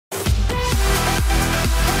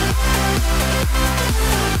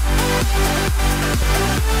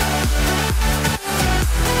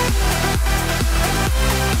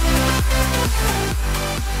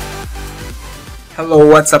Hello,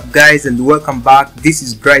 what's up guys, and welcome back. This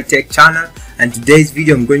is Bright Tech channel, and today's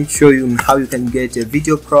video I'm going to show you how you can get a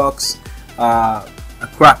VideoProc a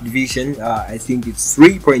cracked vision. I think it's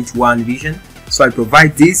 3.1 vision. So I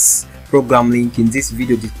provide this program link in this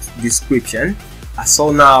video description.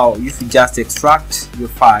 So now you should just extract your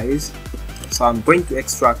files. So I'm going to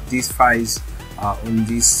extract these files on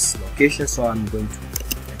this location, so I'm going to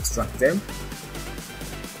extract them.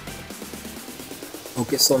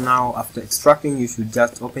 Okay, so now after extracting, you should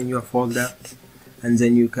just open your folder, and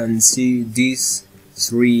then you can see these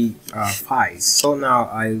three files. So now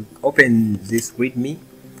I open this readme.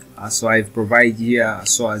 So I've provided here,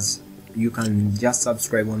 so as you can just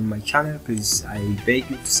subscribe on my channel. Please, I beg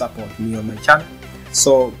you to support me on my channel.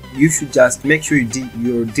 So you should just make sure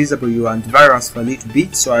you disable your antivirus for a little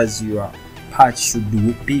bit, so as your patch should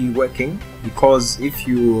be working, because if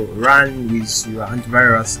you run with your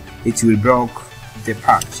antivirus, it will block the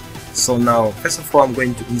patch. So now first of all, I'm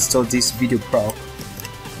going to install this VideoProc.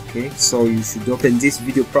 Okay, so you should open this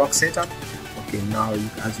VideoProc setup. Okay, now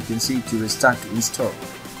as you can see, it will start to install.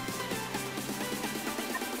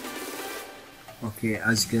 Okay,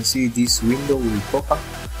 as you can see, this window will pop up,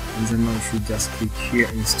 and then now you should just click here,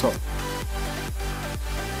 install.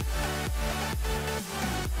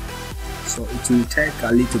 So it will take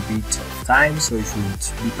a little bit of time, so you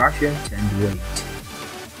should be patient and wait.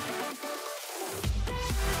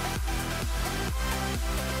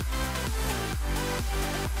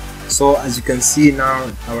 So as you can see, now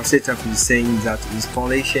our setup is saying that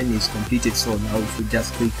installation is completed, so now we should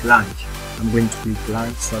just click launch. I'm going to click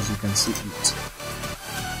launch, so as you can see it.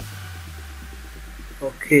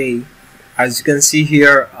 Okay, as you can see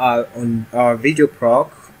here on our VideoProc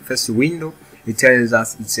first window, it tells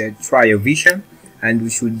us it's a trial version, and we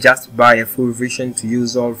should just buy a full version to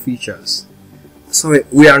use all features. So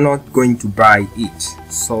we are not going to buy it,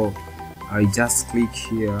 so I just click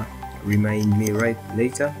here, remind me right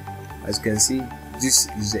later. As you can see, this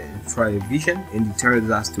is a trial version, and it tells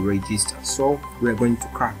us to register, so we are going to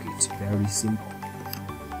crack it. Very simple.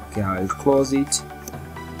 Okay, I'll close it.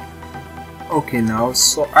 Okay, now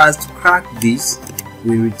so as to crack this,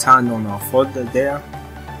 we return on our folder there.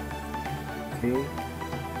 Okay,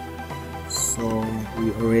 so we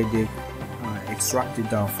already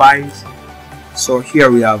extracted our files. So here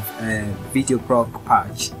we have a VideoProc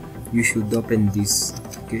patch. You should open this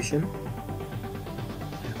application.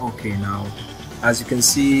 Okay, now as you can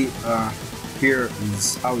see, here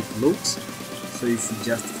is how it looks. So you should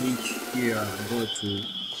just click here, go to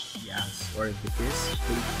yes, whatever it is,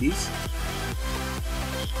 click this.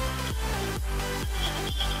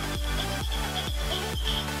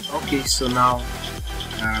 Okay, so now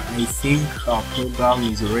I think our program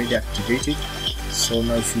is already activated. So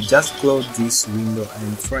now you should just close this window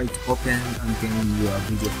and try to open again your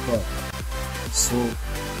VideoProc. So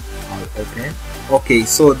I'll open. Okay,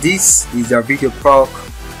 so this is our VideoProc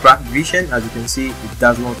cracked version. As you can see, it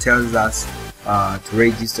does not tell us to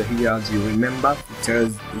register here. As you remember,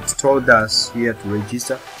 it told us here to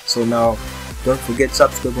register. So now don't forget to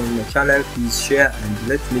subscribe on my channel, please share, and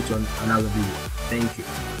let's meet on another video. Thank you.